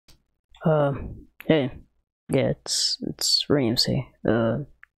Uh, hey, yeah, it's Ramsey.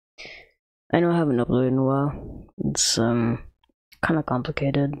 I know I haven't uploaded in a while. It's kind of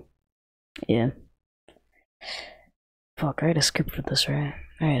complicated. Yeah. Fuck, I had a script for this, right?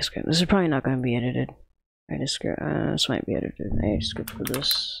 I had a script. This is probably not gonna be edited. I had a script. This might be edited. I had a script for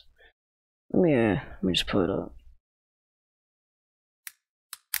this. Let me just pull it up.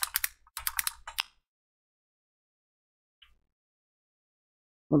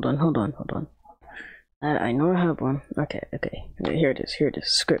 Hold on. I know I have one. Okay. Here it is.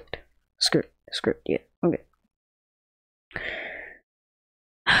 Script. Yeah. Okay.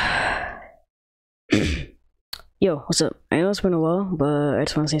 Yo, what's up? I know it's been a while, but I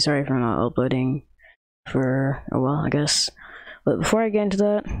just want to say sorry for not uploading for a while, I guess. But before I get into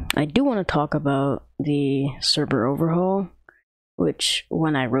that, I do want to talk about the server overhaul, which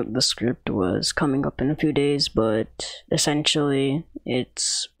when I wrote the script was coming up in a few days, but essentially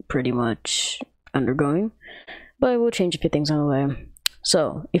it's pretty much undergoing. But we'll change a few things on the way.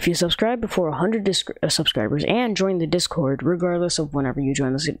 So, if you subscribe before 100 subscribers and join the Discord, regardless of whenever you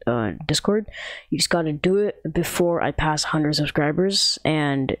join this Discord, you just gotta do it before I pass 100 subscribers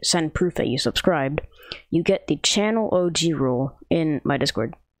and send proof that you subscribed. You get the channel OG rule in my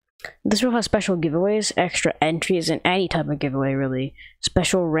Discord. This rule has special giveaways, extra entries in any type of giveaway really,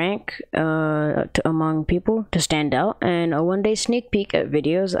 special rank among people to stand out, and a one-day sneak peek at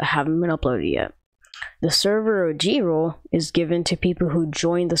videos that haven't been uploaded yet. The server OG role is given to people who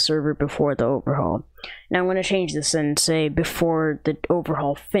join the server before the overhaul. Now I'm going to change this and say before the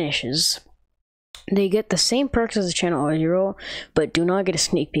overhaul finishes. They get the same perks as the channel OG role, but do not get a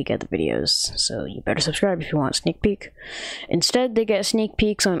sneak peek at the videos. So you better subscribe if you want a sneak peek. Instead, they get sneak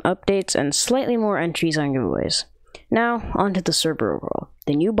peeks on updates and slightly more entries on giveaways. Now, onto the server overhaul.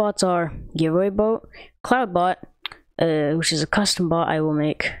 The new bots are Giveaway Bot, Cloud Bot, which is a custom bot I will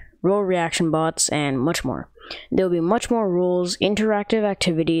make, role reaction bots, and much more. There will be much more rules, interactive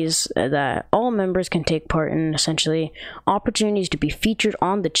activities that all members can take part in, essentially opportunities to be featured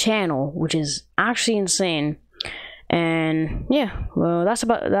on the channel, which is actually insane. And yeah, well, that's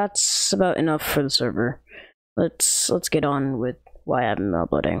about enough for the server. Let's get on with why I haven't been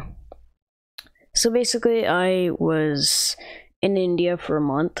uploading. So basically, I was in India for a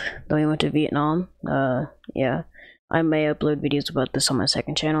month, then we went to Vietnam. Yeah, I may upload videos about this on my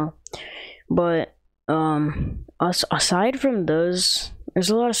second channel, but aside from those, there's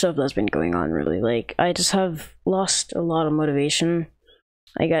a lot of stuff that's been going on really. Like, I just have lost a lot of motivation.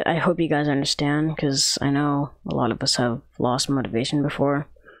 I hope you guys understand, because I know a lot of us have lost motivation before,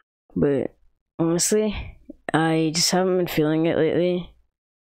 but honestly, I just haven't been feeling it lately.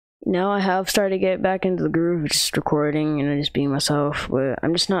 Now I have started to get back into the groove of just recording and just being myself, but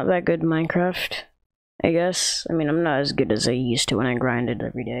I'm just not that good in Minecraft, I guess. I mean, I'm not as good as I used to when I grinded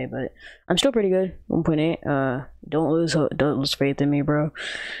every day, but I'm still pretty good. 1.8. Don't lose faith in me, bro.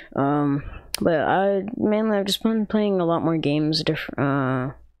 But I've just been playing a lot more games,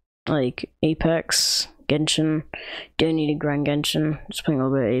 different, like Apex, Genshin. Do need to grind Genshin. Just playing a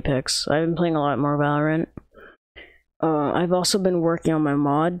little bit of Apex. I've been playing a lot more Valorant. I've also been working on my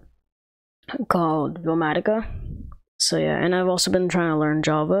mod called Vilmatica. So yeah, and I've also been trying to learn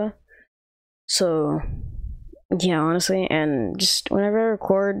Java. So yeah, honestly, and just whenever I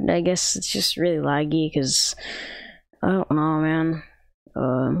record, I guess it's just really laggy because I don't know, man.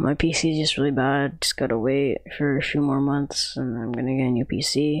 My PC is just really bad. Just gotta wait for a few more months and I'm gonna get a new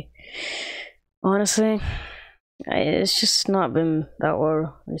PC. Honestly, it's just not been that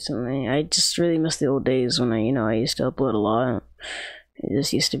well recently. I just really miss the old days when I used to upload a lot. It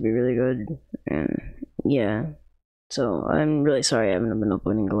just used to be really good, and yeah. So I'm really sorry I haven't been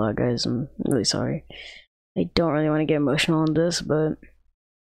uploading a lot, guys. I'm really sorry. I don't really want to get emotional on this, but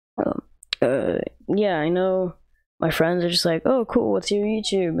yeah, I know my friends are just like, "Oh, cool, what's your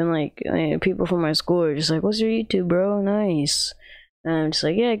YouTube?" And like people from my school are just like, "What's your YouTube, bro? Nice." And I'm just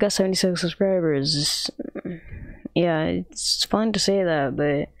like, "Yeah, I got 76 subscribers." Just, yeah, it's fun to say that,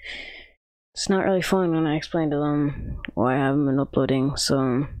 but it's not really fun when I explain to them why I haven't been uploading.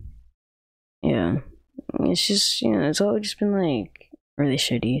 So yeah, it's just, it's all just been like really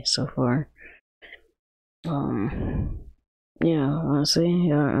shitty so far. Yeah, honestly,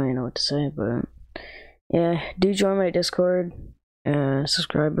 I don't really know what to say, but yeah, do join my Discord.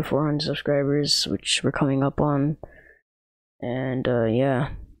 Subscribe before 100 subscribers, which we're coming up on. And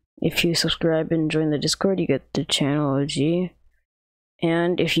yeah, if you subscribe and join the Discord, you get the channel OG.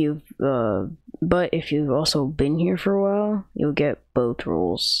 And if you've also been here for a while, you'll get both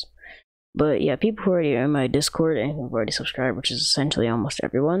roles. But yeah, people who are already in my Discord and who've already subscribed, which is essentially almost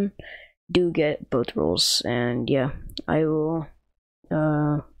everyone, do get both roles. And yeah, I will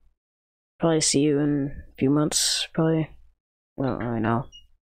probably see you in a few months, probably. Well, I know.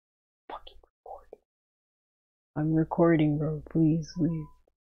 Fucking recording. I'm recording, bro. Please leave.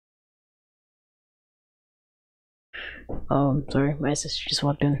 Sorry, my sister just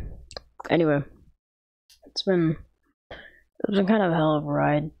walked in. Anyway, it's been kind of a hell of a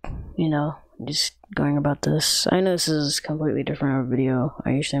ride, you know, just going about this. I know this is completely different of a video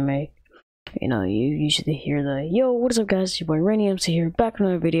I usually make. You know, you usually hear the, yo, what is up guys, it's your boy Rainy MC here, back with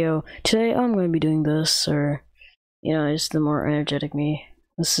another video. Today I'm going to be doing this, or, you know, just the more energetic me.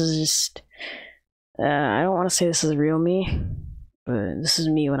 This is just, I don't want to say this is real me, but this is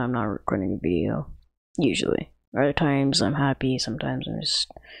me when I'm not recording a video, usually. Other times I'm happy, sometimes I'm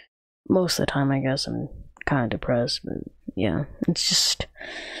just, most of the time I guess I'm kind of depressed, but yeah, it's just,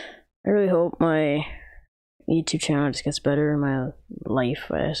 I really hope my YouTube channel just gets better, my life,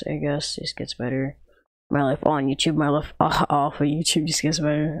 I guess, just gets better. My life on YouTube, my life off of YouTube just gets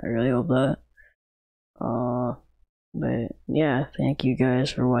better. I really hope that. But yeah, thank you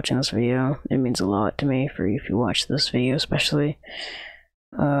guys for watching this video. It means a lot to me for you if you watch this video, especially.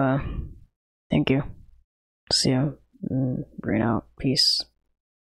 Thank you. See you. Green out. Peace.